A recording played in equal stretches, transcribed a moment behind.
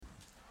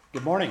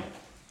Good morning.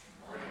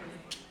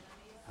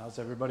 How's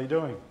everybody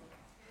doing?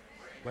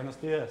 Buenos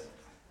dias.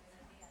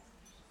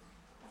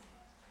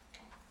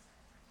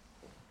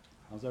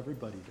 How's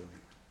everybody doing?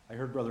 I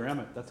heard Brother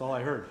Emmett. That's all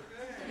I heard.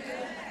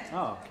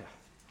 Oh, okay.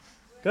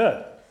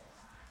 Good.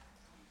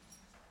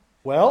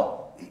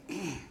 Well,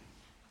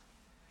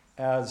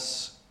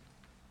 as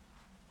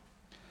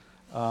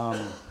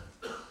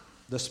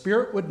the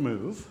Spirit would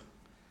move,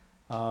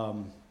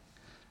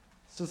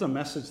 this is a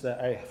message that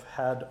I have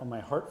had on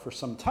my heart for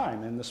some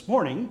time. And this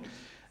morning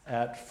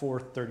at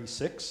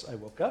 4:36, I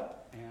woke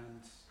up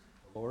and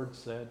the Lord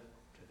said,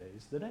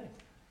 today's the day.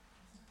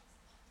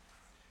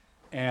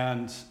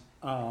 And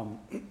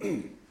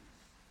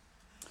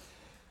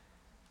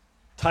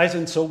ties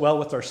in so well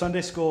with our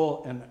Sunday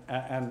school,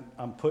 and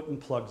I'm putting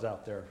plugs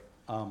out there.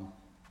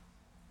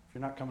 If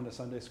you're not coming to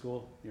Sunday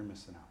school, you're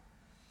missing out.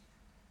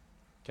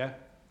 Okay?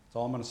 That's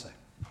all I'm going to say.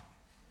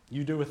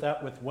 You do with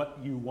that with what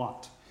you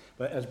want.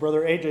 But as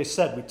Brother AJ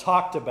said, we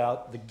talked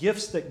about the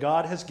gifts that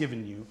God has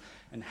given you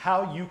and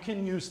how you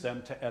can use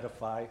them to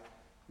edify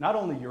not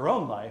only your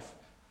own life,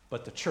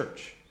 but the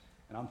church.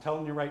 And I'm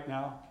telling you right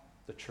now,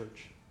 the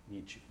church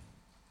needs you.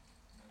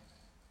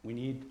 We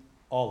need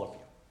all of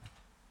you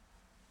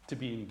to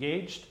be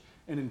engaged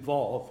and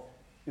involved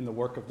in the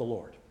work of the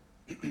Lord.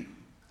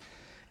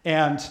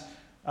 And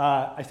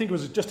I think it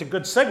was just a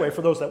good segue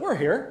for those that were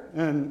here,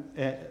 and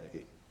a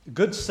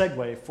good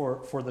segue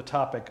for the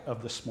topic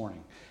of this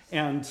morning.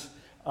 And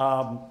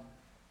I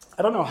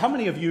don't know how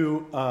many of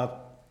you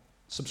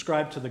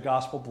subscribe to the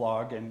Gospel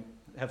blog and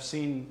have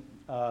seen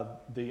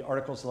the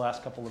articles the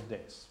last couple of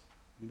days.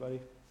 Anybody?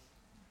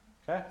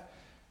 Okay.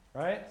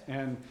 Right?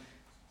 And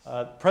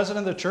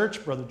President of the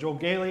church, Brother Joel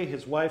Gailey,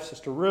 his wife,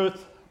 Sister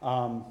Ruth,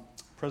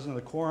 President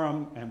of the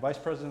Quorum and Vice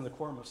President of the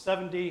Quorum of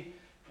 70,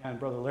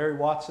 and Brother Larry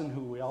Watson, who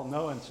we all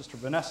know, and Sister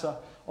Vanessa,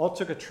 all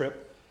took a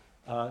trip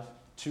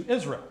to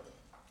Israel.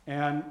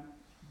 And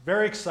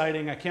very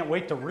exciting. I can't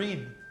wait to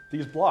read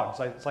these blogs.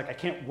 It's like I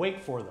can't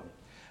wait for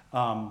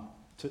them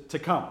to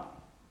come.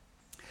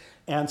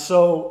 And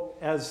so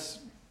as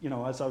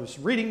I was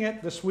reading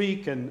it this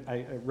week, and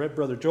I read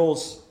Brother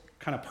Joel's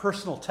kind of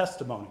personal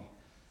testimony,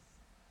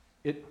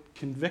 it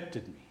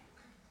convicted me.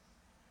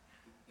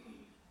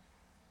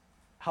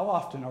 How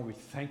often are we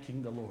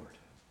thanking the Lord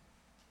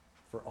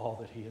for all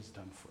that He has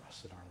done for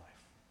us in our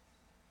life?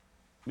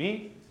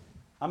 Me,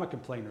 I'm a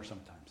complainer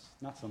sometimes.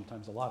 Not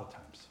sometimes, a lot of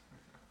times.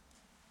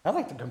 I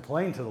like to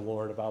complain to the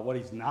Lord about what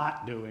He's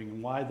not doing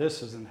and why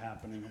this isn't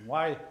happening and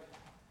why.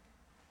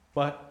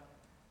 But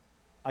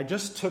I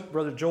just took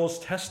Brother Joel's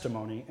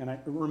testimony and it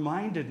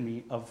reminded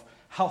me of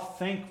how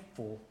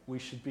thankful we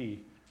should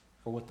be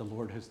for what the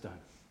Lord has done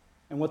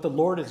and what the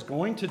Lord is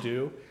going to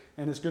do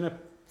and is going to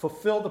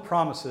fulfill the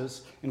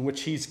promises in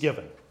which He's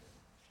given.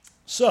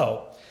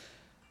 So,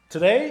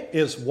 today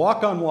is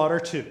Walk on Water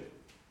 2,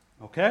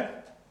 okay?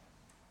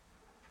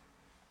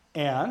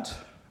 And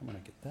I'm going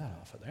to get that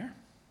off of there.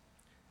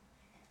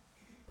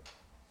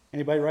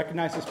 Anybody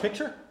recognize this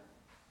picture?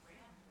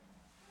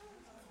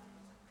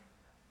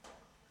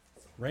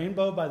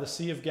 Rainbow by the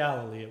Sea of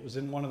Galilee. It was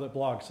in one of the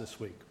blogs this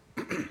week.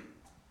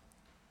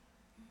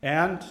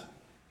 And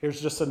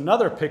here's just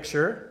another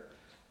picture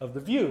of the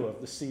view of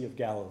the Sea of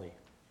Galilee.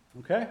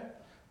 Okay?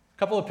 A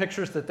couple of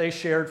pictures that they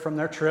shared from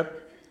their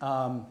trip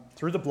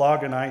through the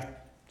blog, and I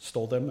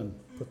stole them and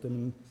put them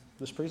in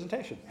this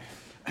presentation.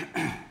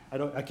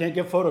 I can't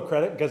give photo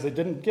credit because they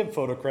didn't give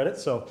photo credit,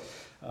 so,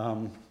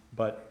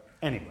 but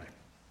anyway.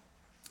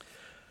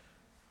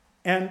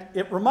 And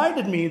it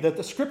reminded me that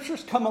the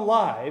scriptures come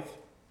alive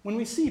when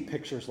we see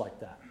pictures like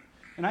that.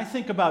 And I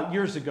think about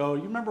years ago,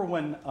 you remember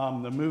when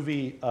the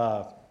movie,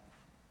 what's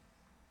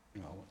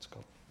it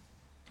called?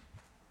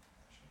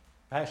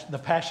 The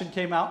Passion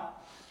came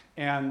out?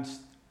 And,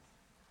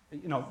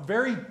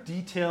 very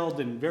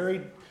detailed and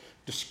very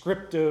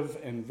descriptive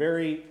and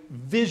very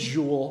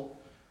visual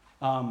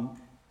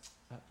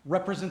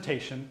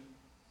representation.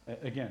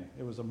 Again,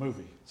 it was a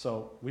movie,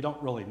 so we don't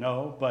really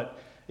know, but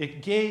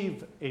it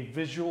gave a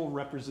visual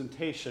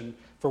representation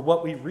for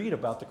what we read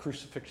about the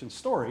crucifixion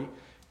story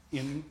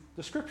in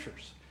the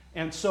scriptures.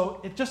 And so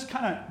it just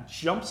kind of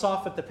jumps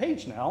off at the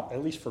page now,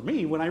 at least for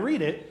me, when I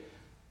read it,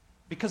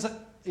 because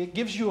it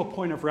gives you a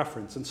point of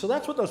reference. And so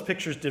that's what those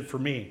pictures did for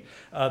me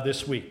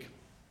this week.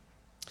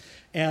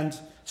 And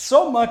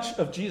so much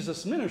of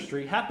Jesus'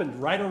 ministry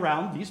happened right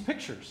around these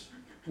pictures,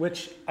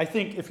 which I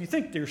think, if you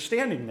think you're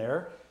standing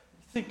there,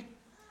 you think,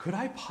 could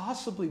I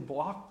possibly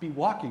be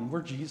walking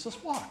where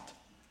Jesus walked?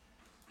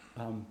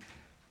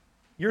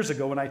 Years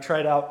ago when I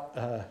tried out,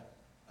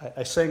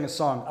 I sang a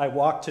song, I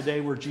Walked Today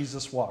Where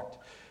Jesus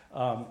Walked,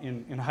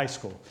 in high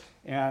school.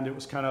 And it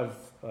was kind of,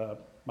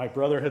 my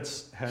brother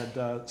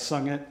had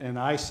sung it and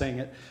I sang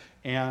it.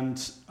 And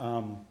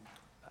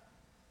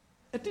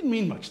it didn't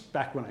mean much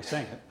back when I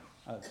sang it.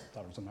 I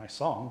thought it was a nice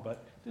song,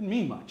 but it didn't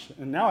mean much.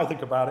 And now I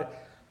think about it,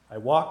 I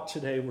walked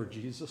today where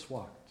Jesus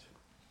walked.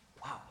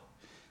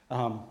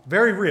 Wow.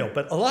 Very real,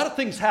 but a lot of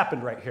things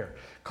happened right here.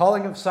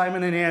 Calling of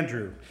Simon and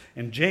Andrew,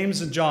 and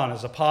James and John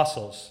as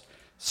apostles.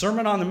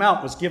 Sermon on the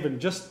Mount was given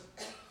just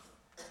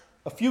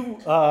a few,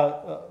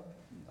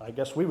 I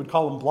guess we would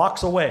call them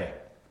blocks away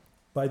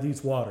by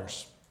these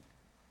waters.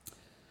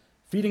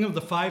 Feeding of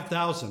the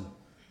 5,000,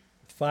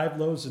 5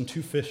 loaves and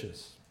 2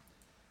 fishes.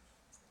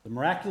 The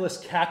miraculous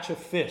catch of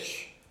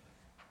fish.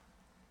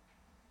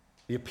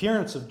 The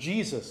appearance of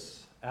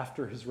Jesus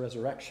after his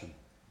resurrection.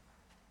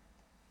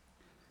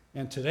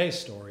 And today's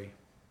story,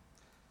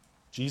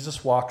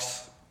 Jesus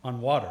walks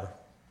on water,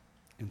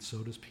 and so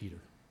does Peter.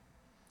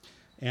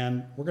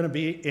 And we're going to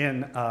be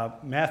in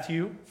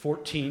Matthew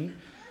 14,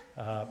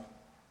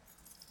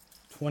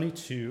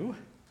 22.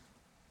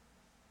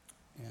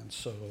 And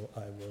so I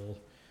will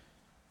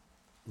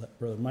let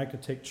Brother Micah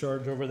take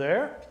charge over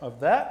there of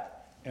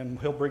that, and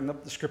he'll bring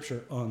up the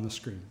scripture on the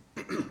screen.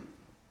 It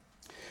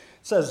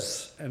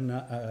says, and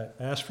I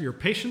ask for your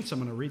patience. I'm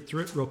going to read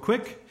through it real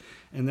quick,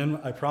 and then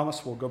I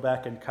promise we'll go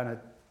back and kind of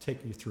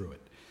take you through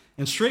it.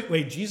 And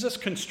straightway Jesus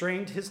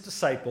constrained his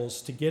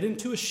disciples to get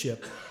into a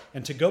ship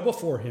and to go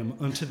before him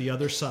unto the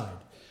other side,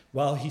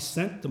 while he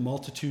sent the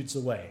multitudes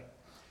away.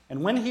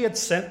 And when he had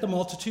sent the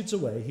multitudes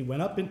away, he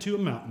went up into a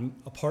mountain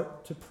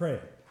apart to pray.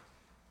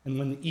 And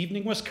when the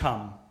evening was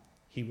come,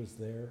 he was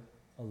there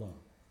alone.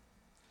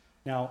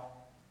 Now,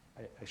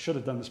 I should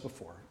have done this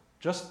before.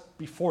 Just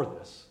before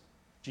this,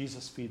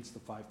 Jesus feeds the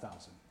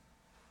 5,000.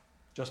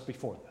 Just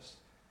before this.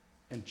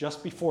 And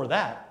just before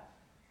that,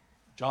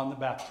 John the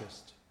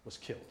Baptist was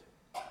killed.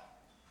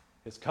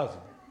 His cousin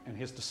and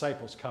his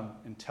disciples come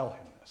and tell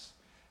him this.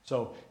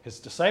 So his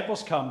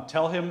disciples come,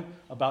 tell him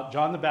about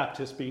John the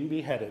Baptist being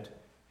beheaded,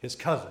 his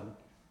cousin,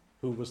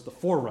 who was the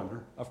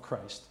forerunner of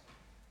Christ.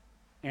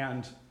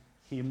 And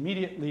he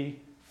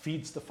immediately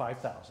feeds the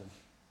 5,000.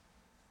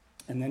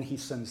 And then he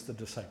sends the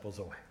disciples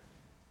away.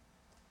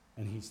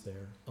 And he's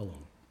there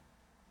alone.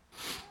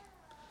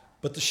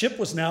 But the ship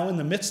was now in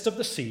the midst of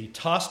the sea,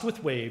 tossed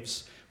with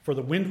waves, for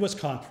the wind was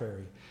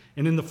contrary.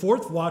 And in the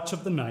 4th watch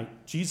of the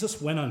night,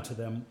 Jesus went unto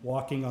them,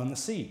 walking on the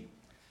sea.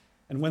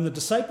 And when the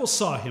disciples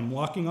saw him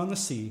walking on the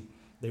sea,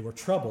 they were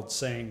troubled,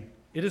 saying,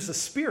 It is a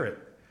spirit.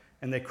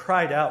 And they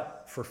cried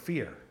out for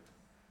fear.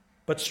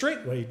 But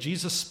straightway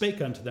Jesus spake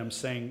unto them,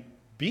 saying,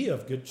 Be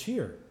of good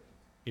cheer.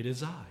 It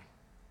is I.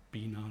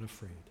 Be not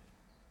afraid.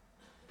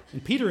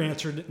 And Peter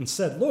answered and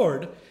said,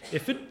 Lord,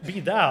 if it be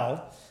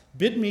thou,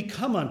 bid me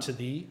come unto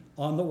thee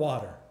on the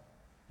water.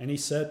 And he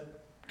said,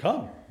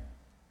 Come.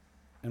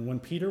 And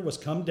when Peter was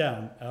come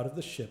down out of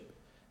the ship,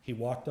 he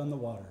walked on the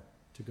water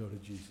to go to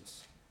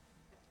Jesus.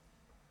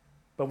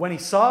 But when he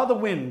saw the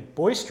wind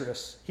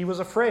boisterous, he was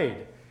afraid,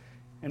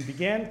 and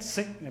beginning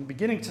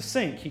to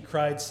sink, he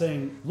cried,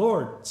 saying,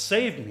 Lord,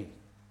 save me.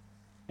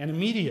 And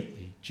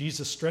immediately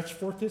Jesus stretched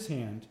forth his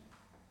hand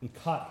and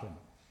caught him,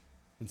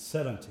 and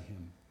said unto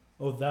him,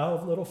 O thou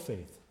of little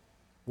faith,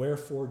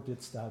 wherefore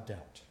didst thou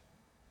doubt?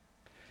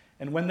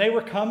 And when they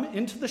were come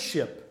into the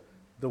ship,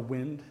 the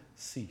wind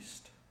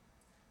ceased.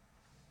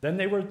 Then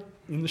they that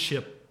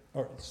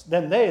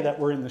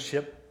were in the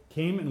ship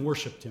came and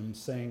worshipped him,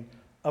 saying,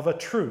 Of a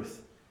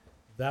truth,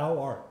 thou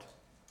art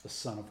the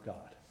Son of God.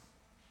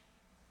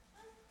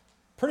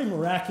 Pretty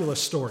miraculous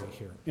story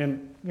here.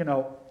 And,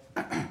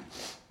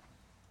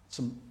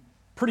 some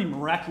pretty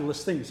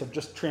miraculous things have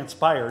just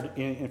transpired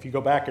if you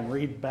go back and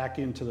read back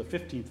into the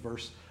 15th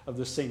verse of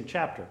this same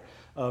chapter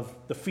of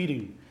the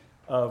feeding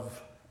of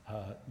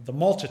the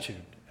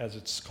multitude, as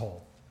it's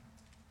called.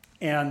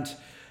 And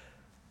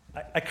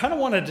I kind of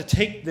wanted to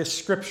take this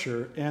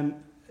scripture and,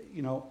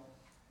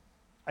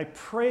 I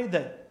pray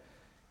that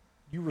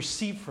you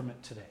receive from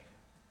it today.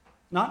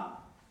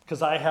 Not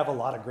because I have a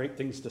lot of great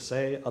things to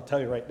say. I'll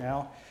tell you right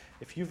now,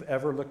 if you've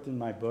ever looked in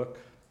my book,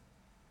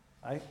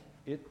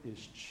 it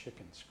is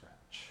chicken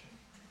scratch.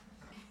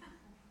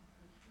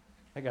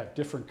 I got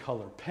different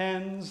color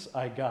pens.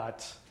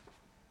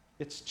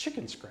 It's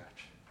chicken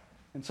scratch.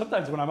 And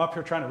sometimes when I'm up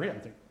here trying to read,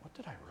 I'm thinking, what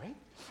did I write?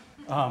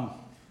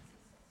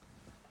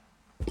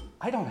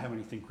 I don't have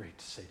anything great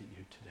to say to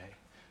you today.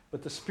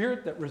 But the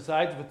Spirit that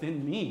resides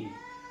within me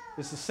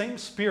is the same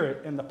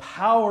Spirit and the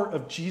power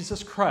of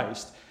Jesus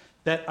Christ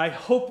that I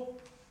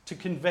hope to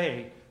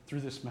convey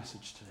through this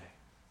message today.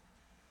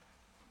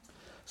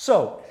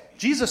 So,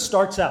 Jesus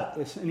starts out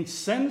and he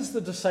sends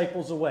the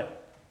disciples away.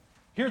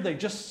 Here they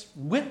just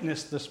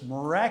witnessed this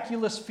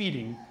miraculous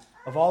feeding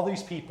of all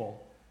these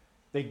people.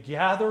 They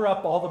gather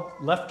up all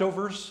the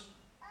leftovers,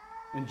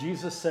 and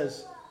Jesus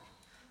says,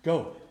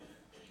 Go.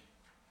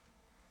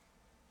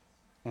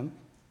 And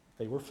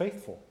they were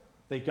faithful.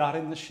 They got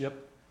in the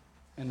ship,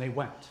 and they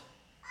went.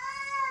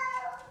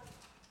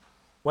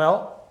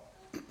 Well,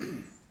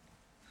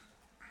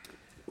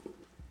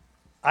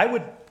 I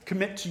would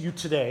commit to you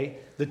today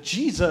that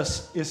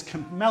Jesus is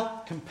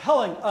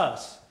compelling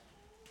us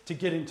to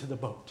get into the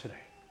boat today.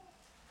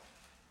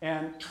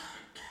 And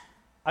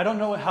I don't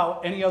know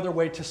how any other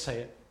way to say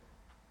it,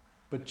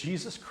 but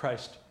Jesus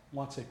Christ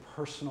wants a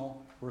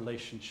personal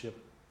relationship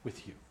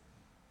with you.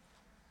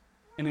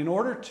 And in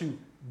order to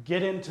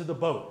get into the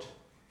boat,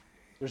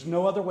 there's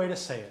no other way to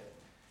say it,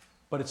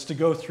 but it's to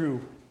go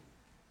through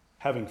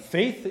having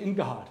faith in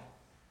God,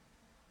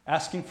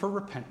 asking for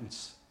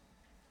repentance,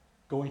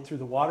 going through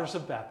the waters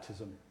of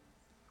baptism,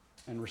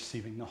 and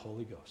receiving the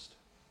Holy Ghost.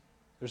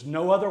 There's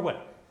no other way.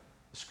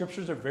 The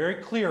scriptures are very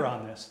clear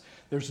on this.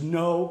 There's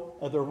no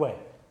other way.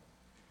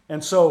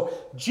 And so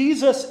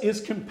Jesus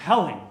is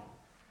compelling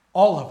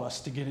all of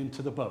us to get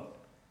into the boat.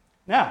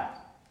 Now,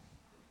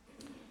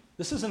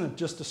 this isn't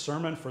just a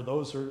sermon for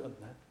those that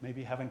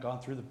maybe haven't gone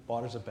through the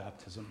waters of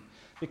baptism,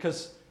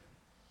 because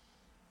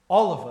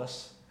all of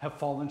us have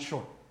fallen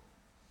short.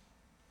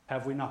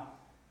 Have we not?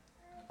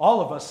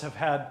 All of us have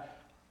had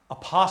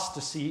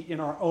apostasy in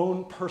our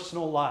own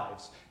personal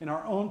lives, in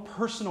our own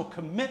personal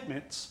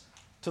commitments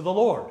to the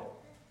Lord.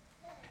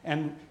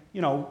 And,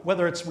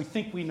 whether it's we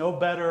think we know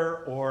better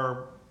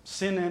or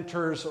sin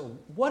enters or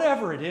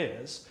whatever it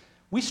is,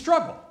 we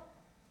struggle.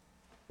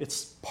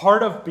 It's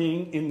part of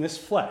being in this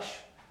flesh.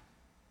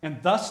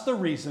 And thus the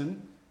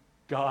reason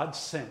God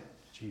sent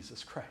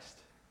Jesus Christ.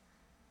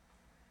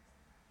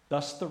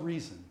 Thus the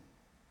reason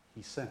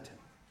he sent him.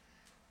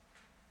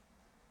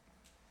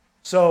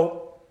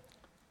 So,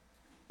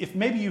 if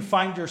maybe you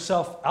find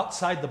yourself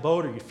outside the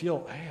boat, or you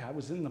feel, hey, I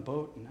was in the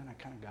boat and then I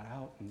kind of got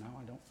out and now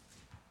I don't.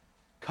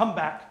 Come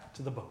back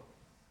to the boat.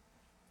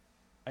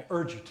 I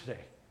urge you today,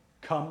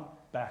 come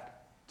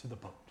back to the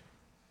boat.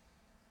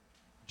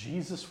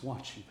 Jesus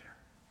wants you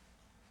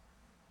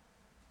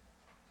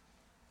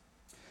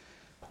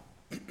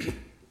there.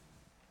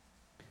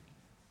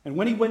 And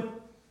when he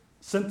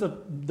sent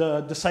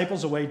the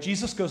disciples away,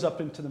 Jesus goes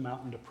up into the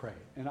mountain to pray.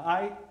 And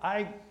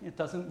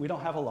we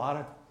don't have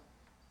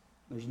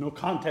there's no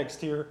context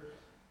here.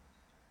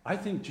 I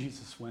think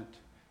Jesus went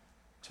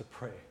to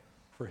pray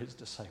for his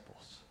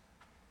disciples.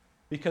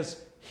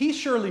 Because he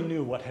surely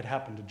knew what had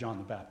happened to John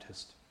the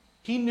Baptist.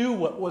 He knew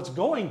what was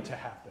going to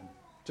happen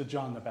to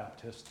John the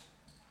Baptist.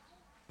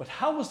 But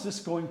how was this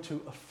going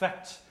to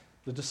affect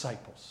the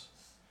disciples?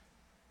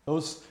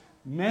 Those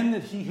men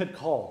that he had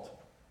called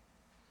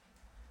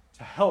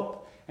to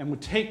help and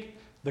would take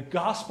the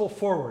gospel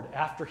forward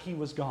after he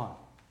was gone.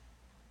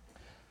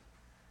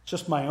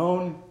 Just my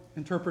own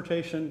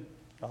interpretation.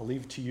 I'll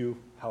leave to you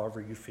however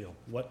you feel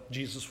what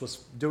Jesus was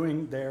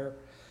doing there.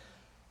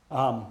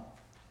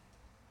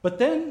 But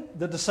then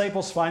the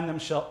disciples find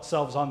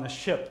themselves on this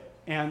ship,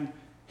 and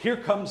here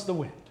comes the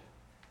wind.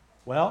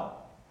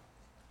 Well,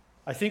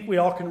 I think we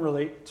all can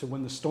relate to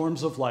when the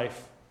storms of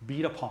life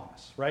beat upon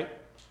us, right?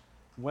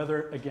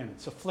 Whether, again,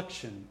 it's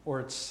affliction, or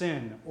it's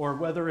sin, or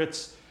whether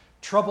it's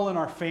trouble in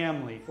our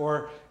family,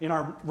 or in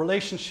our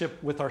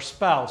relationship with our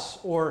spouse,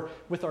 or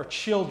with our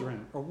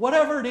children, or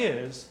whatever it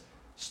is,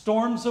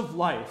 storms of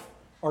life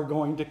are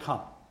going to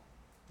come,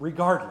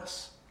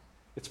 regardless.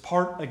 It's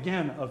part,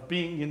 again, of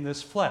being in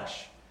this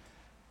flesh.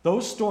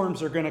 Those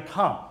storms are going to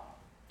come.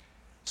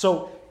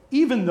 So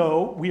even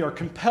though we are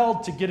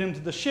compelled to get into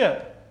the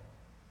ship,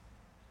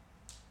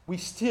 we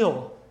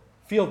still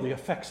feel the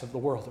effects of the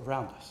world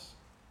around us.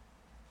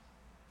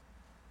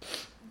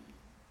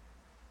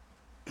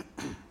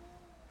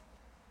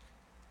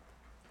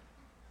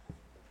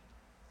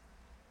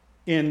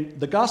 In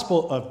the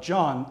Gospel of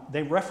John,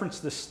 they reference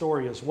this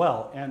story as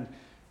well. And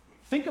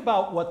think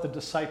about what the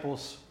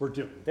disciples were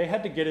doing. They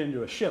had to get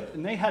into a ship,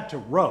 and they had to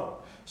row.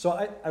 So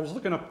I was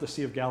looking up the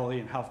Sea of Galilee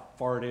and how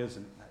far it is,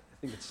 and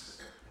I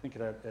think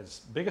at its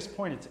biggest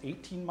point, it's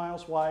 18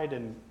 miles wide,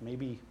 and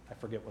maybe, I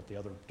forget what the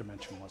other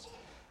dimension was.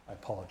 I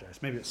apologize.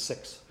 Maybe it's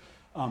 6.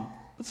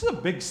 This is a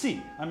big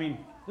sea. I mean,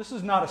 this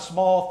is not a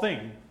small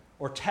thing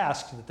or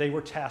task that they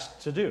were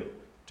tasked to do,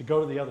 to go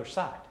to the other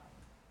side.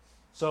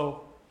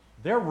 So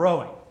they're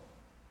rowing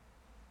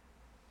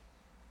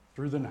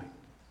through the night.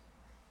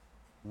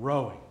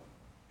 Rowing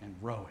and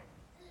rowing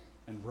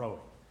and rowing.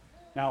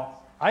 Now,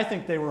 I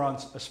think they were on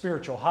a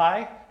spiritual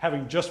high,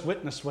 having just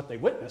witnessed what they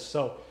witnessed.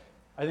 So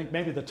I think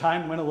maybe the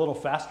time went a little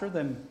faster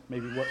than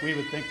maybe what we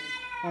would think.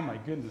 Oh my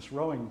goodness,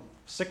 rowing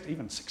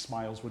even 6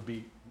 miles would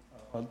be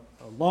a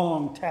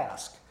long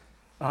task.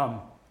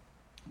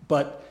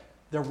 But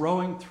they're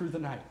rowing through the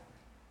night.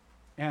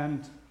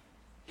 And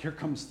here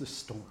comes this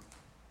storm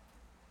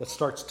that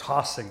starts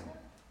tossing them.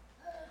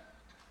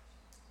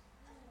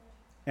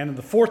 And in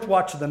the fourth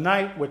watch of the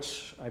night,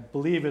 which I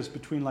believe is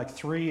between like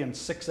 3 and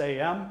 6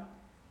 a.m.,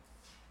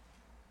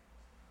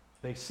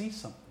 they see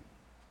something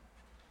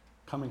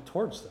coming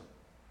towards them.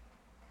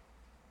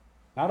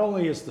 Not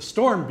only is the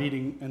storm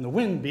beating and the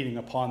wind beating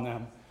upon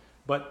them,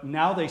 but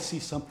now they see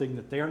something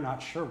that they are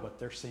not sure what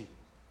they're seeing.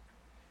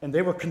 And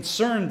they were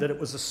concerned that it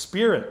was a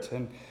spirit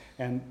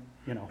and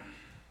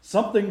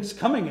something's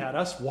coming at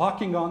us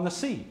walking on the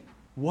sea.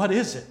 What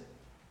is it?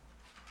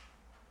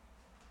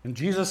 And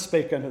Jesus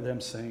spake unto them,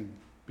 saying,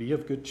 Be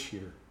of good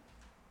cheer.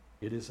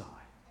 It is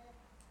I.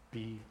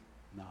 Be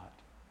not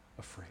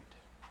afraid.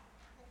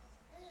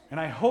 And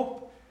I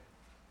hope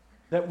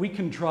that we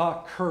can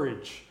draw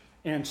courage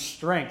and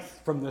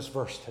strength from this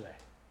verse today.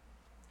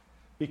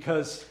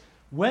 Because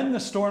when the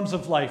storms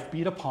of life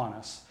beat upon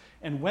us,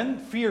 and when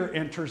fear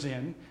enters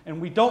in,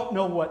 and we don't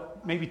know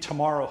what maybe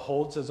tomorrow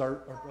holds, as our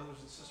brothers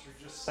and sisters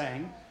just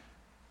sang,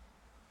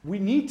 we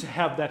need to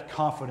have that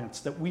confidence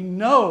that we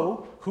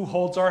know who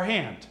holds our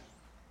hand.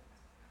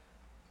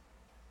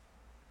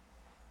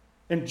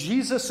 And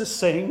Jesus is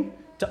saying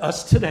to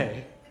us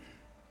today,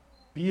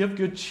 Be of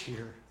good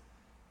cheer.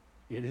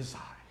 It is I.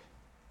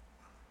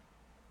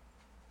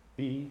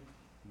 Be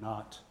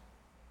not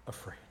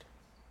afraid.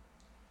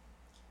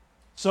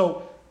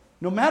 So,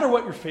 no matter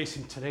what you're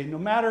facing today, no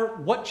matter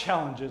what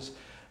challenges,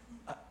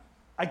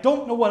 I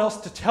don't know what else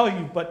to tell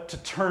you but to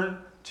turn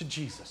to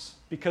Jesus.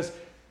 Because,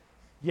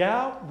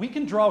 yeah, we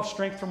can draw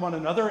strength from one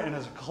another, and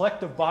as a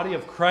collective body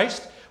of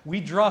Christ, we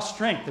draw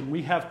strength, and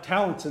we have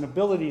talents and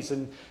abilities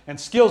and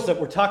skills that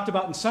were talked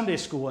about in Sunday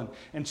school,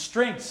 and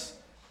strengths.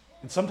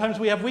 And sometimes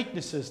we have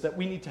weaknesses that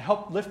we need to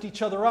help lift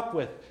each other up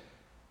with.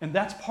 And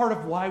that's part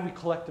of why we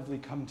collectively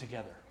come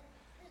together.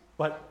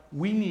 But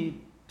we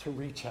need to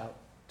reach out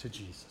to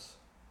Jesus.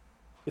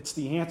 It's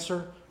the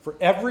answer for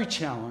every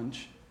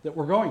challenge that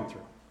we're going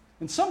through.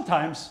 And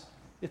sometimes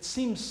it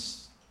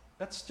seems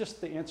that's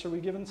just the answer we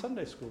give in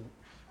Sunday school.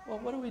 Well,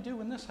 what do we do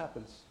when this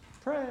happens?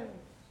 Pray,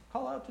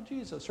 call out to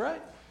Jesus,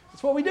 right?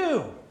 That's what we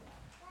do.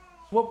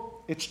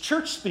 It's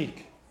church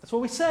speak. That's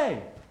what we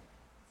say.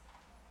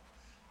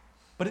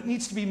 But it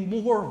needs to be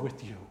more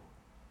with you.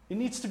 It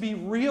needs to be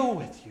real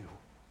with you.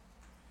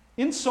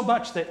 In so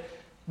much that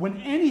when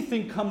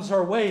anything comes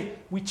our way,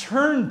 we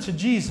turn to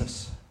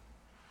Jesus,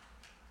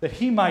 that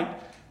he might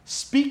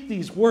speak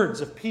these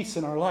words of peace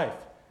in our life.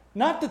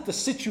 Not that the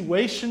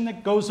situation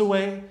that goes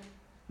away,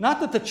 not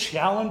that the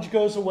challenge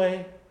goes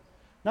away,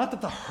 not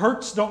that the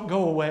hurts don't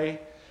go away,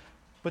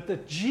 but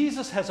that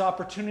Jesus has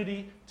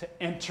opportunity to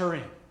enter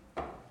in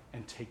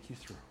and take you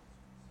through.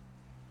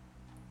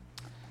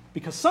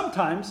 Because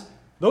sometimes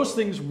those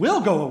things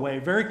will go away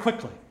very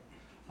quickly.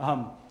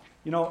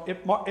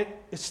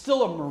 It's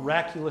still a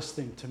miraculous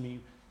thing to me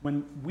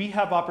when we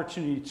have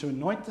opportunity to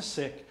anoint the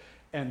sick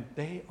and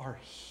they are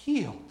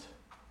healed.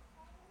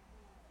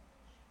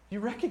 You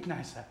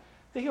recognize that?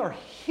 They are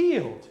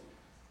healed.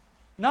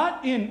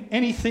 Not in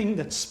anything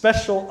that's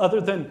special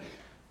other than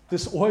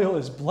this oil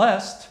is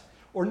blessed,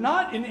 or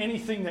not in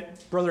anything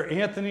that Brother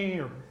Anthony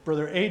or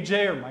Brother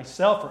AJ or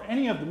myself or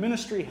any of the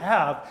ministry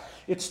have.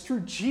 It's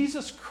through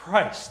Jesus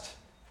Christ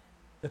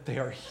that they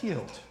are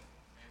healed.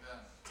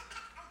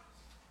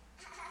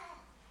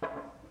 Amen.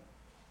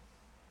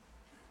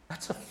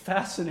 That's a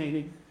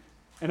fascinating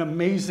and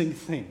amazing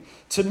thing.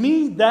 To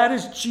me, that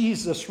is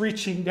Jesus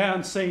reaching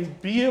down saying,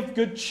 be of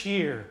good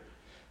cheer.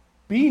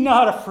 Be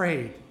not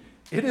afraid.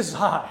 It is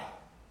I.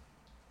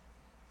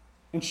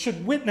 And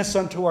should witness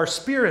unto our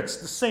spirits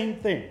the same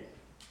thing.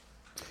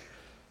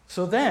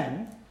 So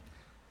then,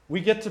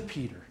 we get to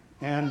Peter.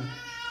 And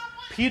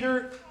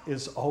Peter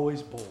is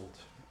always bold.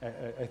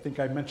 I think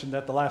I mentioned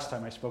that the last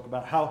time I spoke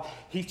about how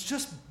he's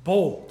just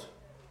bold.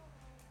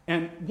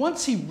 And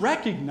once he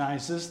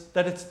recognizes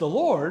that it's the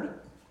Lord,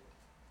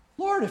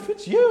 Lord, if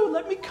it's you,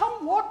 let me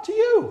come walk to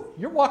you.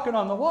 You're walking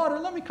on the water,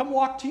 let me come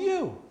walk to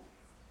you.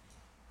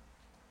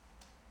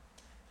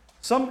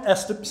 Some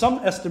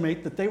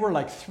estimate that they were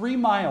like 3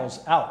 miles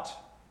out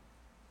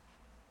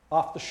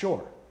off the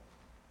shore.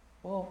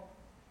 Well,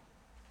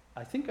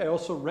 I think I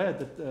also read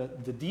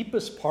that the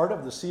deepest part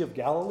of the Sea of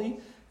Galilee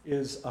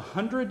is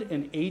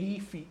 180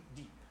 feet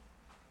deep.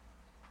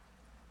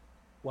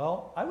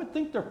 Well, I would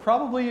think they're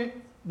probably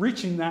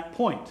reaching that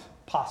point,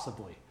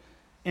 possibly.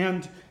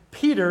 And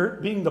Peter,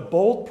 being the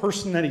bold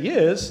person that he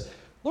is,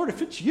 Lord,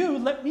 if it's you,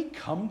 let me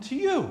come to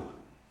you.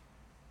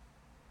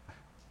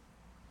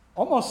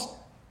 Almost,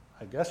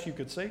 I guess you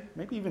could say,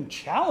 maybe even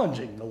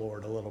challenging the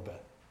Lord a little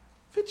bit.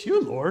 If it's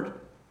you, Lord,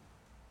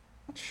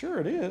 not sure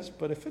it is,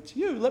 but if it's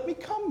you, let me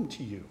come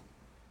to you.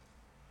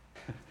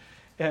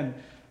 And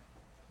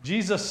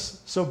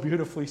Jesus so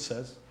beautifully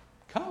says,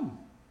 come.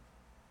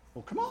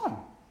 Well, come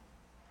on.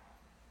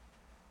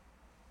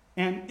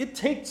 And it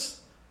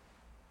takes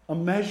a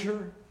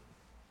measure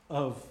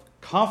of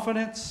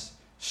confidence,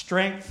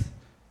 strength,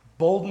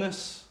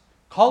 boldness,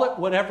 call it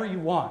whatever you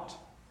want.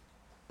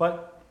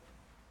 But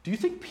do you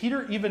think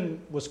Peter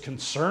even was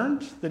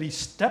concerned that he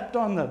stepped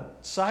on the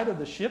side of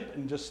the ship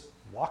and just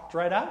walked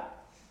right out?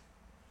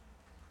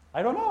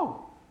 I don't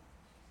know.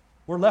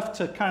 We're left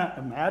to kind of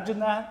imagine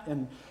that,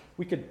 and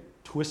we could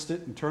twist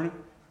it and turn it.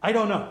 I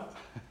don't know.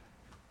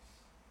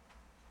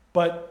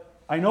 But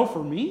I know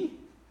for me,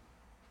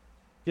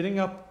 getting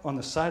up on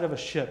the side of a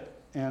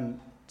ship and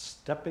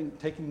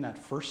taking that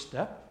first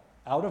step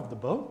out of the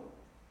boat,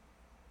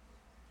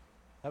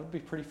 that would be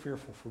pretty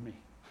fearful for me.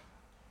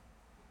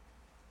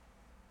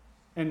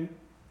 And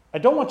I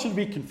don't want you to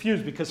be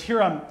confused, because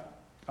here I'm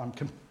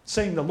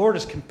saying the Lord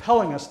is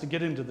compelling us to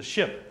get into the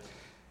ship.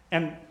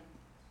 And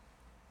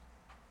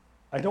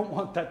I don't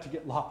want that to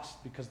get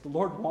lost, because the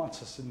Lord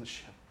wants us in the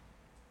ship.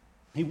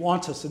 He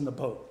wants us in the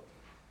boat.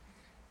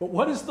 But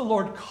what is the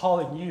Lord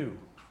calling you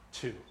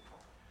to?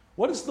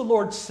 What is the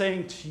Lord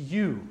saying to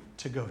you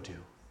to go do?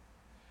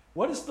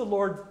 What is the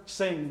Lord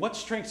saying, what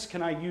strengths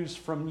can I use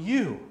from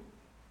you?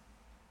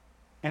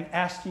 And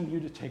asking you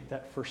to take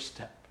that first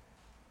step.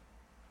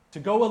 To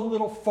go a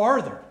little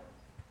farther.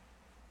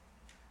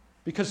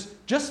 Because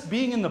just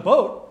being in the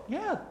boat,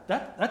 yeah,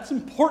 that's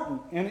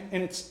important.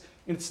 And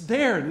it's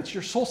there, and it's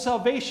your soul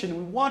salvation, and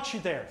we want you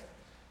there.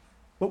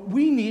 But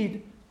we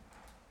need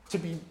to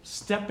be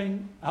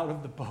stepping out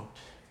of the boat.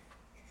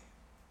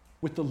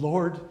 with the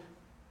Lord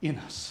in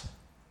us.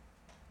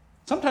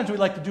 Sometimes we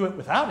like to do it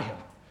without him.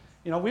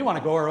 We want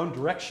to go our own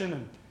direction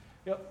and,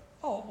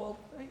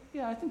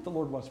 I think the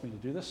Lord wants me to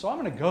do this, so I'm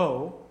going to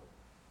go,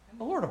 and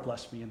the Lord will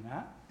bless me in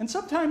that. And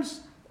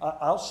sometimes,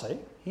 I'll say,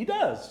 he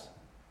does.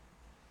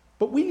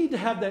 But we need to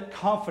have that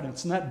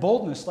confidence and that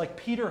boldness like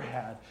Peter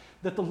had,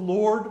 that the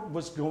Lord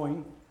was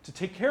going to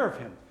take care of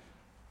him.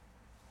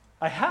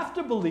 I have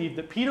to believe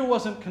that Peter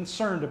wasn't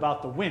concerned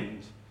about the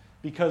wind,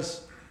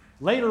 because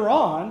later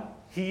on,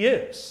 he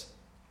is.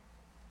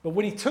 But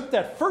when he took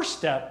that first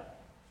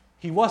step,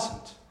 he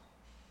wasn't.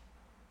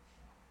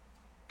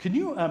 Can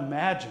you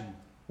imagine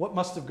what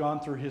must have gone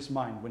through his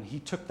mind when he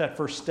took that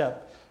first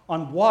step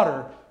on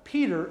water?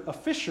 Peter, a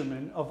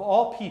fisherman of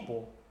all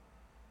people,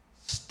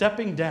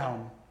 stepping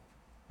down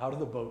out of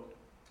the boat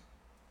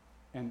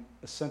and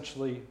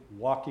essentially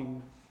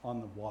walking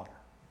on the water.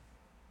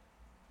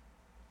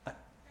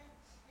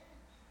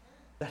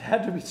 That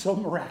had to be so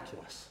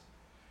miraculous.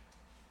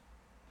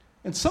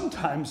 And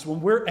sometimes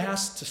when we're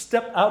asked to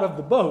step out of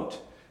the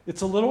boat,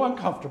 it's a little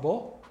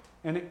uncomfortable,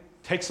 and it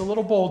takes a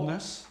little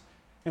boldness,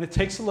 and it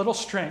takes a little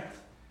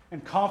strength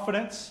and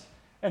confidence,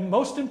 and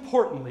most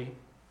importantly,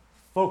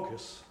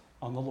 focus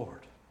on the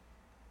Lord.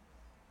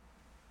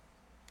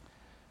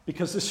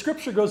 Because the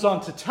scripture goes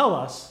on to tell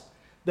us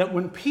that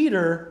when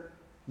Peter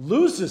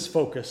loses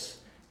focus,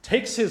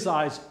 takes his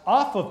eyes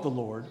off of the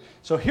Lord,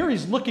 so here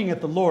he's looking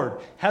at the Lord,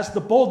 has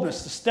the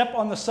boldness to step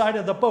on the side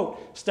of the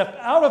boat, step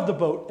out of the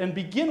boat, and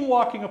begin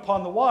walking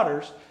upon the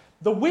waters.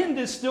 The wind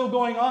is still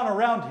going on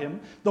around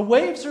him. The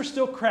waves are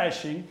still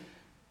crashing.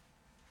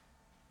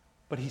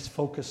 But he's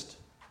focused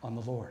on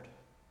the Lord.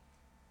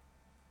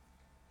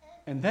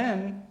 And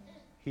then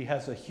he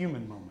has a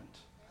human moment,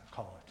 I'll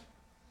call it.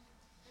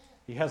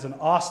 He has an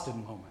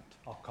Austin moment,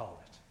 I'll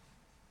call it.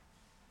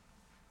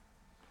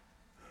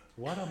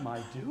 What am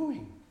I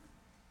doing?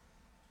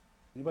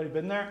 Anybody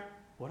been there?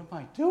 What am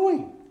I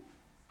doing?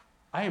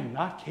 I am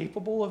not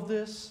capable of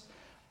this.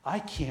 I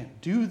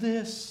can't do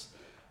this.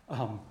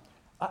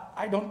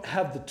 I don't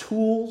have the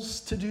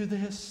tools to do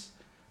this.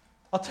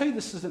 I'll tell you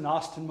this is an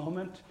Austin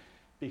moment,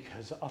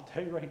 because I'll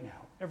tell you right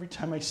now, every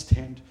time I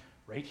stand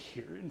right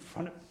here in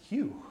front of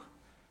you,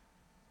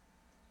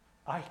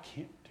 I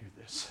can't do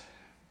this.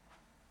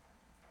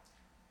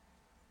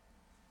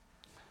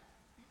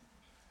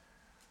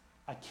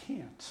 I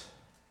can't.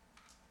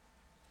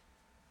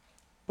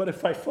 But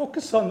if I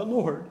focus on the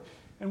Lord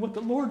and what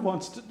the Lord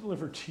wants to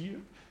deliver to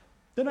you,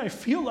 then I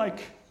feel like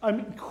I'm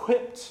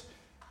equipped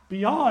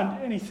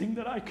beyond anything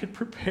that I could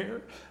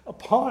prepare,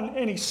 upon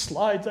any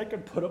slides I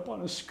could put up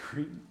on a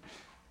screen.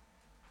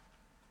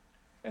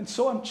 And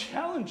so I'm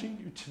challenging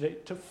you today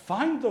to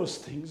find those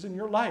things in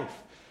your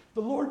life.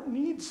 The Lord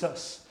needs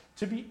us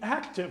to be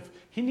active.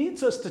 He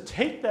needs us to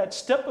take that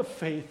step of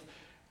faith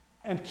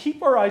and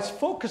keep our eyes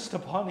focused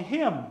upon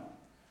Him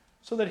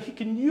so that He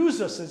can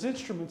use us as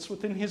instruments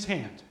within His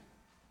hand.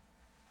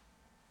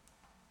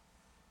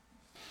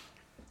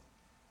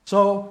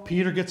 So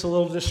Peter gets a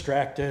little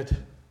distracted,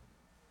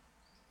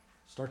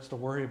 starts to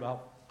worry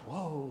about,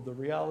 the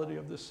reality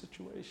of this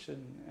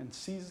situation, and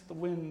sees the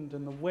wind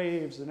and the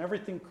waves and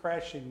everything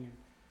crashing,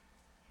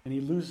 and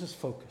he loses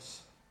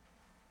focus.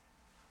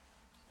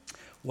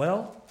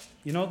 Well,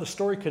 the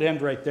story could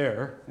end right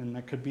there, and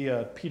that could be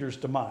Peter's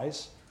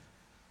demise.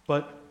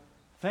 But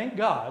thank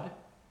God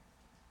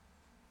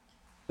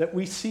that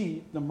we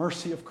see the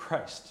mercy of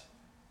Christ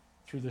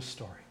through this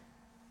story.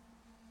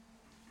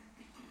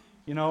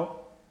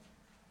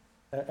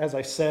 As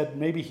I said,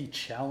 maybe he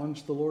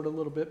challenged the Lord a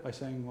little bit by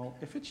saying, well,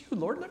 if it's you,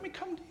 Lord, let me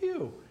come to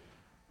you.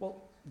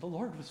 Well, the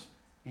Lord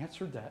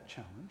answered that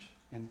challenge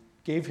and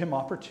gave him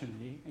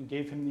opportunity and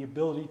gave him the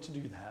ability to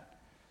do that.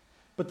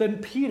 But then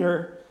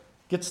Peter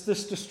gets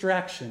this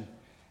distraction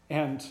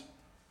and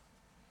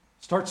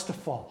starts to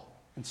fall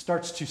and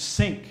starts to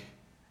sink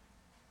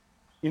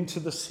into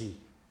the sea.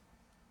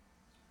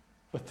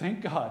 But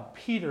thank God,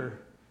 Peter,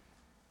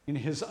 in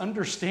his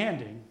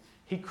understanding,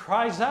 he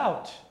cries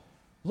out,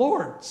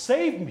 Lord,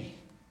 save me.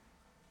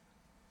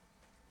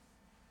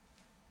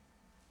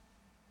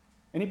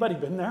 Anybody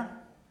been there?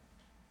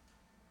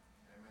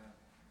 Amen.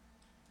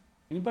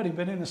 Anybody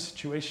been in a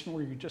situation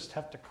where you just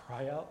have to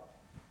cry out,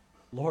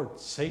 Lord,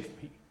 save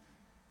me?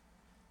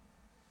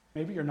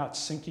 Maybe you're not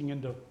sinking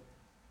into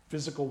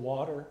physical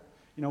water.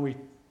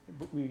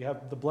 We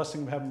have the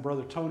blessing of having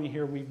Brother Tony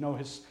here. We know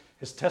his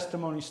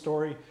testimony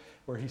story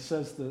where he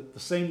says the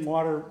same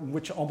water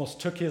which almost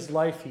took his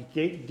life, he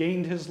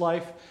gained his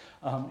life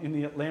in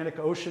the Atlantic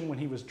Ocean when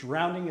he was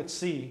drowning at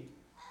sea,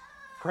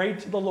 prayed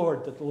to the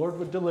Lord that the Lord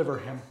would deliver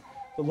him.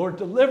 The Lord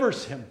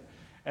delivers him,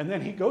 and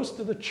then he goes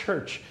to the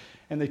church,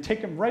 and they take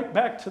him right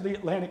back to the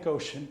Atlantic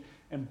Ocean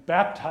and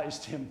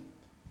baptized him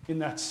in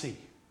that sea.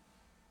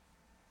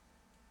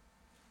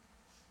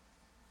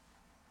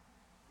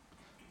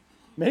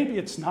 Maybe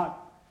it's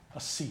not a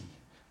sea.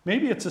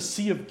 Maybe it's a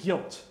sea of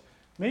guilt.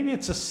 Maybe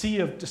it's a sea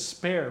of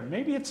despair.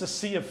 Maybe it's a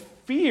sea of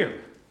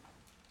fear.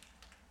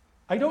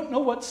 I don't know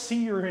what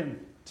sea you're in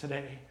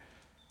today,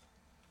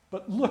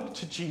 but look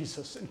to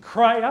Jesus and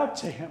cry out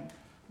to him,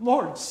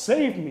 Lord,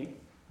 save me.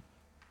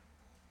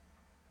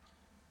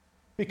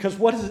 Because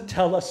what does it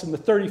tell us in the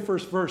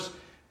 31st verse?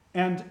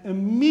 And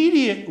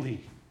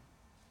immediately,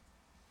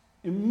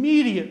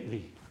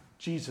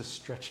 Jesus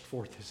stretched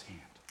forth his hand.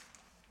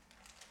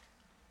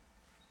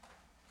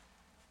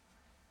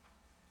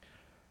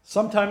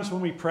 Sometimes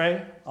when we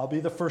pray, I'll be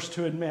the first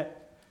to admit,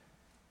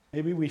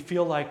 maybe we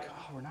feel like,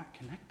 oh, we're not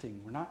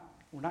connecting.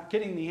 We're not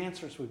getting the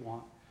answers we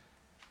want.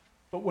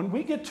 But when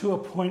we get to a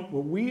point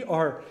where we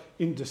are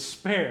in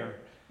despair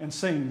and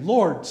saying,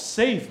 Lord,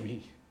 save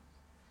me,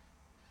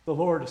 the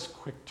Lord is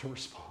quick to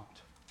respond.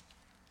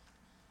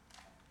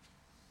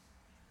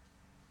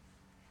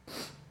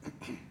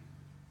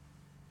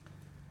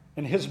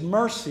 And his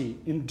mercy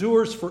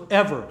endures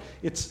forever.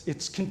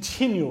 It's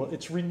continual.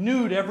 It's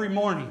renewed every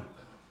morning.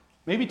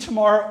 Maybe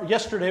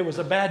yesterday was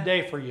a bad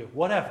day for you.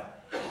 Whatever.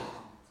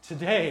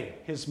 Today,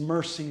 his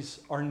mercies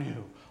are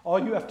new. All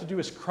you have to do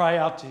is cry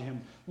out to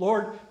him,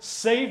 Lord,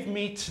 save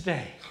me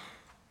today.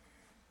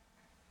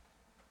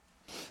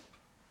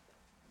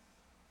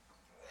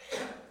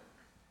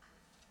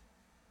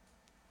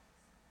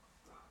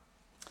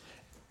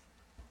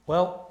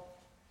 Well,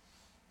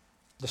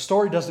 the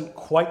story doesn't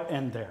quite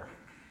end there.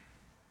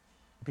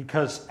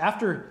 Because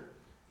after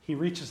he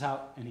reaches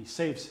out and he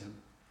saves him,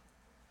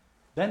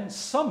 then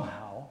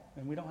somehow,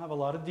 and we don't have a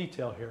lot of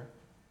detail here,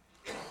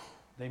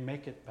 they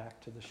make it back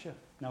to the ship.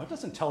 Now, it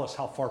doesn't tell us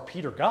how far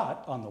Peter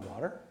got on the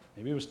water.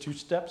 Maybe it was 2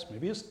 steps,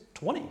 maybe it was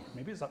 20,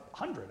 maybe it was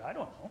 100, I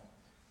don't know.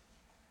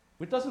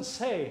 It doesn't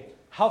say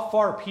how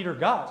far Peter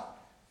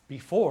got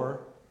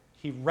before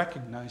he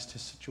recognized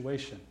his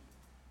situation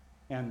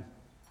and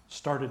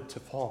started to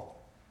fall.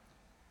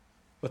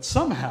 But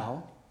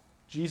somehow,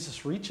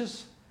 Jesus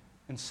reaches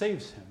and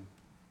saves him.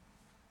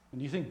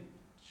 And you think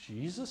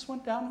Jesus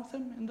went down with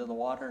him into the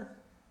water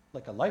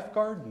like a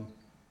lifeguard and,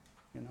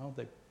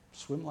 they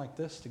swim like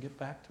this to get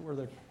back to where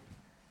they're...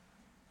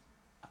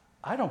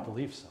 I don't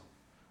believe so.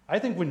 I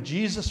think when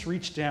Jesus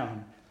reached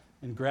down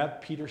and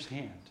grabbed Peter's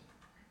hand,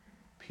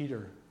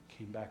 Peter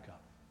came back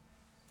up.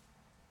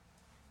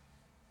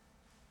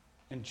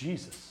 And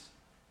Jesus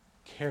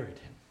carried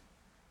him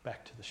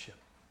back to the ship.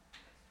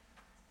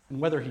 And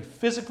whether he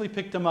physically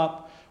picked him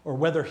up or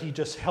whether he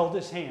just held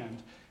his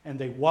hand and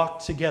they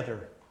walked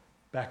together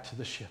back to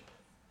the ship,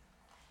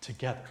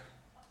 together,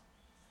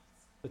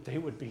 that they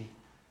would be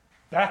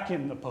back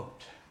in the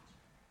boat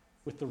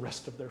with the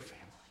rest of their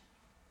family.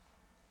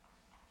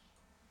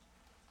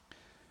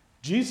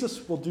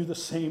 Jesus will do the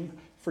same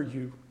for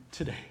you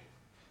today.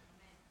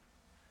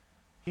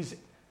 He's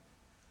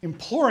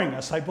imploring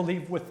us, I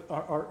believe, with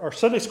our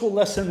Sunday school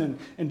lesson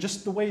and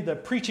just the way the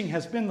preaching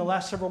has been the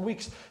last several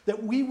weeks,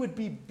 that we would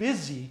be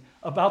busy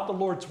about the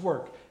Lord's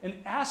work and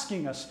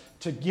asking us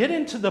to get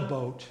into the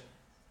boat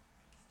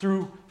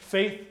through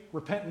faith,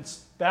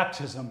 repentance,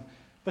 baptism,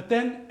 but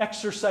then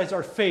exercise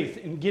our faith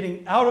in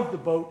getting out of the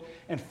boat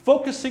and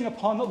focusing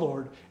upon the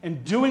Lord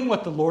and doing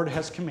what the Lord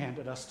has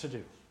commanded us to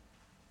do.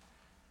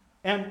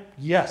 And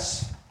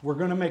yes, we're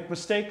going to make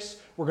mistakes,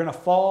 we're going to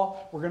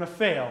fall, we're going to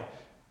fail,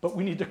 but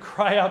we need to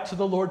cry out to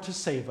the Lord to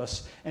save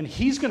us, and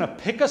he's going to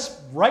pick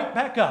us right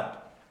back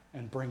up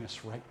and bring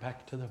us right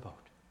back to the boat.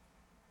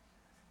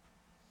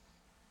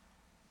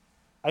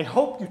 I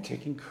hope you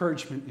take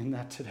encouragement in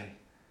that today.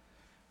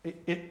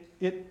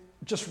 It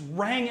just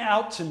rang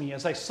out to me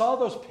as I saw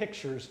those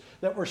pictures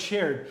that were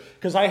shared,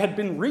 because I had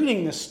been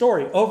reading this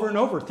story over and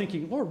over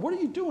thinking, Lord, what are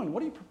you doing?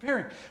 What are you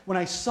preparing? When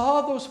I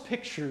saw those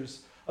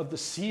pictures of the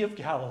Sea of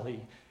Galilee,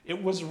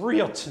 it was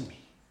real to me.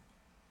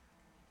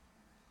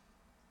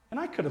 And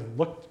I could have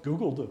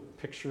Googled a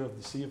picture of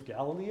the Sea of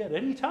Galilee at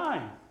any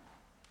time.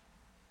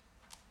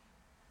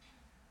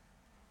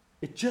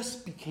 It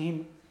just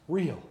became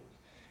real.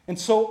 And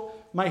so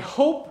my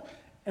hope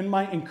and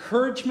my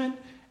encouragement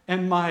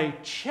and my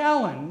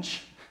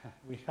challenge,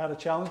 we had a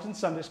challenge in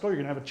Sunday school, you're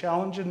going to have a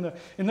challenge in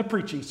the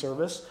preaching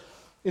service,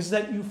 is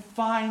that you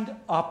find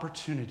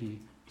opportunity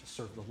to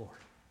serve the Lord.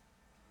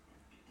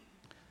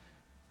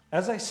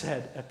 As I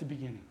said at the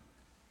beginning,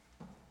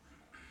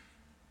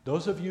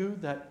 those of you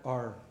that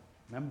are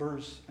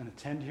members and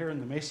attend here in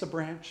the Mesa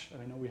branch,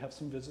 I know we have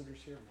some visitors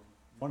here.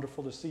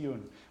 Wonderful to see you,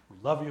 and we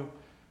love you.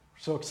 We're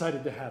so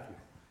excited to have you.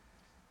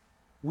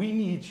 We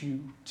need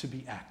you to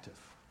be active.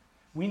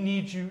 We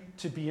need you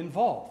to be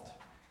involved.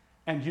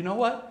 And you know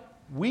what?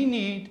 We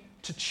need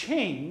to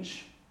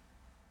change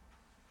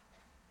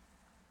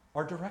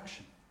our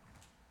direction.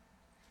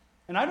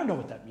 And I don't know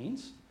what that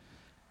means.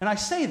 And I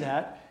say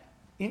that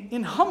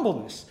in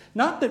humbleness.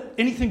 Not that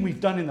anything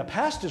we've done in the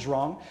past is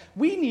wrong.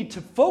 We need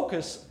to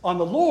focus on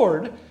the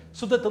Lord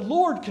so that the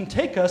Lord can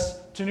take us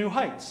to new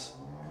heights,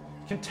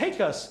 can take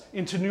us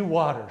into new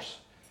waters,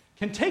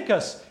 can take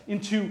us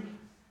into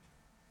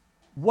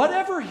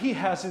whatever he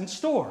has in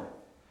store.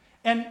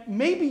 And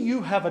maybe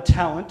you have a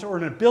talent or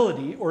an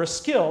ability or a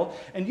skill,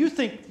 and you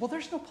think, well,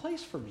 there's no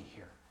place for me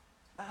here.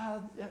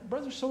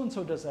 Brother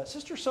so-and-so does that.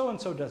 Sister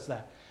so-and-so does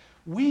that.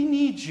 We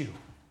need you.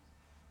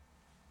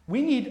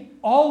 We need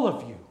all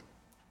of you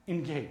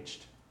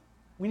engaged.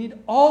 We need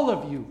all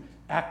of you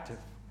active.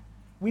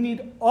 We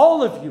need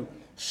all of you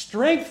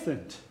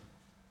strengthened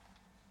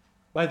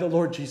by the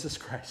Lord Jesus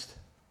Christ.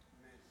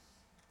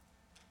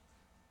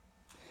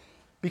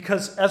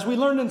 Because as we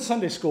learned in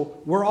Sunday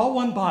school, we're all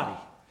one body.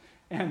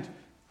 And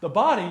the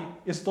body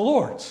is the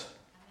Lord's.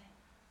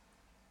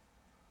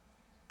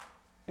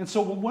 And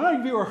so when one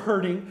of you are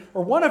hurting,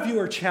 or one of you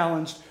are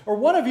challenged, or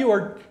one of you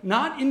are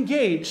not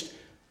engaged,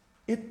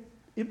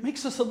 it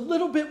makes us a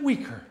little bit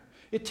weaker.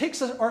 It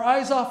takes our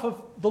eyes off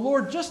of the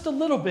Lord just a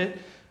little bit.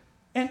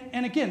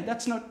 And again,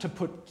 that's not to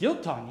put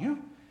guilt on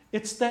you.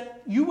 It's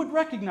that you would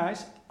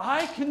recognize,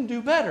 I can do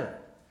better.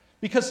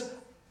 Because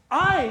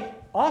I,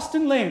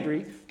 Austin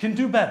Landrey, can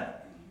do better.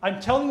 I'm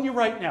telling you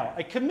right now,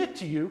 I commit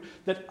to you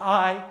that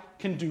I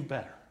can do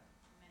better.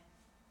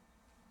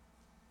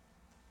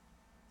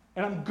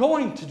 And I'm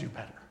going to do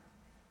better.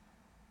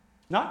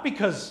 Not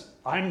because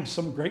I'm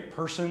some great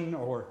person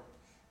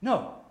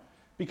no,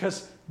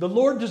 because the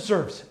Lord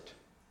deserves it.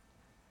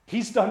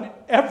 He's done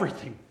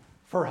everything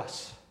for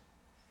us.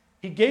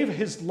 He gave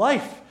his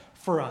life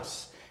for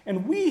us.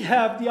 And we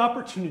have the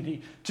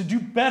opportunity to do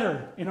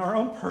better in our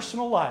own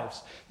personal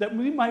lives, that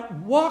we might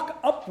walk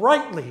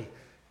uprightly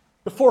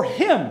before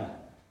him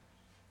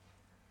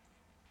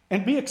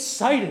and be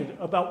excited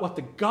about what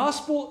the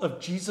gospel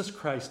of Jesus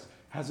Christ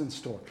has in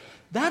store.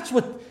 That's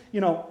what,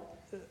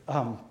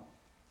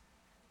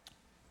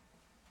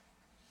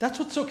 that's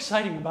what's so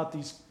exciting about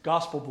these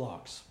gospel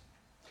blogs.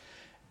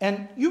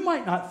 And you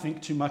might not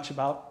think too much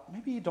about,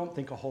 maybe you don't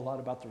think a whole lot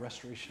about the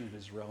restoration of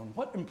Israel and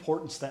what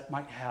importance that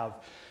might have.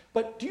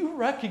 But do you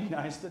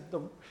recognize that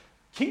the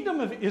kingdom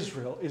of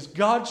Israel is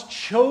God's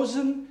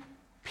chosen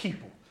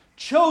people?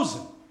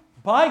 Chosen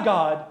by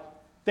God,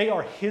 they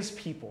are his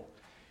people.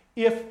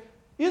 If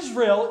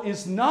Israel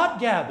is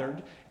not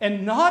gathered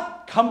and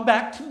not come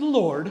back to the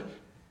Lord,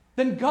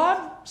 then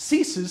God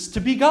ceases to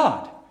be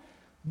God.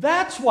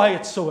 That's why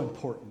it's so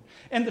important.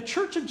 And the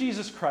Church of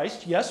Jesus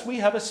Christ, yes, we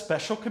have a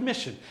special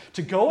commission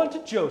to go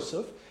unto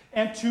Joseph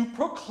and to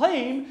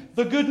proclaim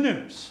the good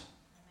news.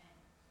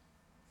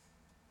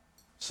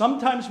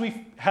 Sometimes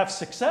we have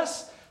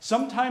success,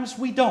 sometimes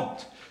we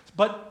don't.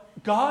 But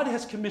God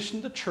has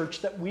commissioned the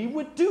church that we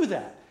would do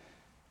that.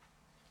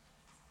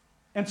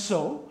 And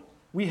so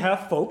we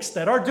have folks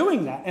that are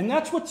doing that. And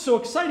that's what's so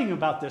exciting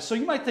about this. So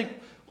you might think,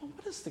 well,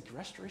 what does the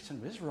restoration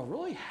of Israel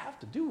really have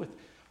to do with?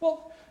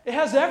 Well, it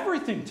has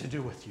everything to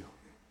do with you.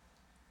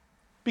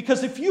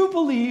 Because if you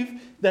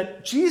believe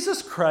that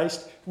Jesus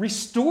Christ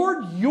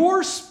restored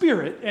your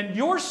spirit and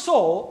your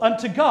soul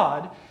unto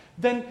God,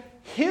 then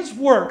his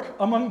work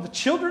among the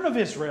children of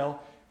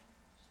Israel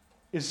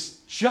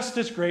is just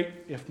as great,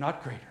 if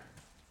not greater.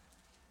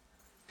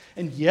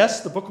 And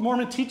yes, the Book of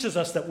Mormon teaches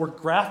us that we're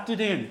grafted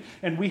in,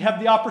 and we have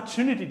the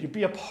opportunity to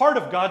be a part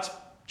of God's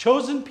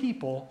chosen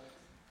people.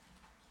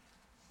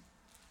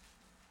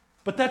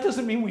 But that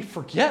doesn't mean we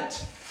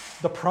forget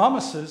the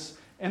promises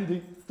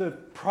and the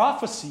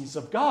prophecies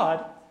of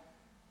God.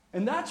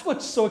 And that's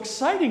what's so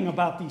exciting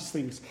about these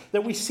things,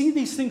 that we see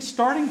these things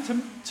starting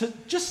to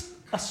just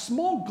a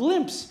small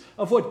glimpse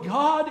of what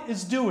God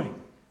is doing.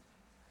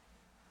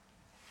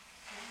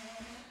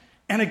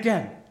 And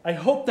again, I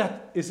hope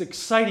that is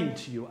exciting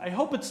to you. I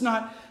hope it's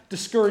not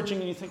discouraging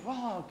and you think,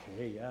 well,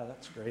 okay, yeah,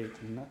 that's great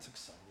and that's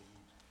exciting.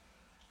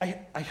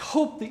 I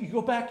hope that you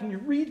go back and you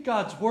read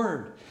God's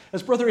word.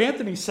 As Brother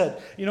Anthony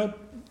said,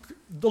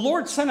 the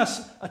Lord sent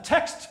us a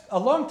text a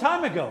long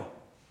time ago.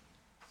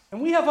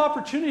 And we have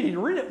opportunity to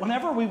read it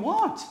whenever we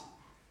want.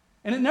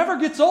 And it never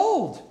gets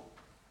old.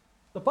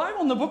 The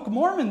Bible and the Book of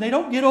Mormon, they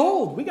don't get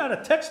old. We got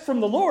a text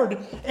from the Lord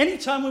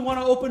anytime we want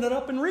to open it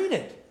up and read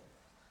it.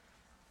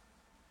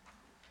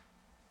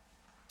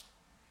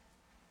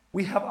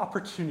 We have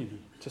opportunity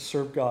to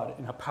serve God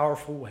in a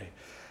powerful way.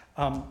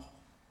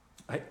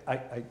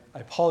 I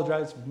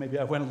apologize. Maybe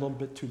I went a little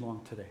bit too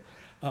long today.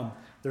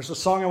 There's a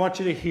song I want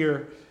you to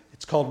hear.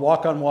 It's called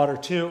Walk on Water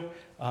 2.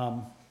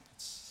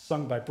 It's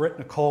sung by Britt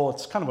Nicole.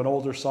 It's kind of an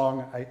older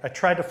song. I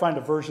tried to find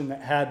a version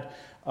that had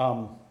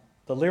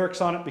the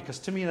lyrics on it because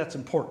to me that's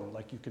important.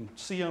 Like you can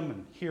see them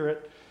and hear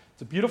it.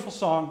 It's a beautiful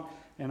song,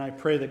 and I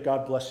pray that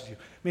God blesses you.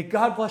 May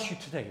God bless you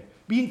today.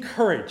 Be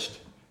encouraged.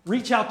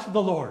 Reach out to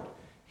the Lord.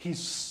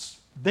 He's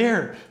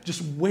there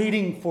just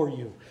waiting for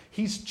you.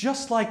 He's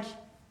just like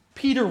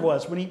Peter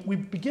was. When we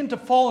begin to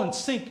fall and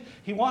sink,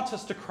 he wants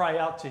us to cry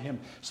out to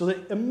him so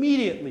that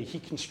immediately he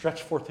can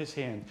stretch forth his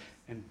hand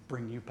and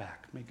bring you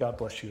back. May God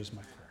bless you as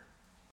my friend.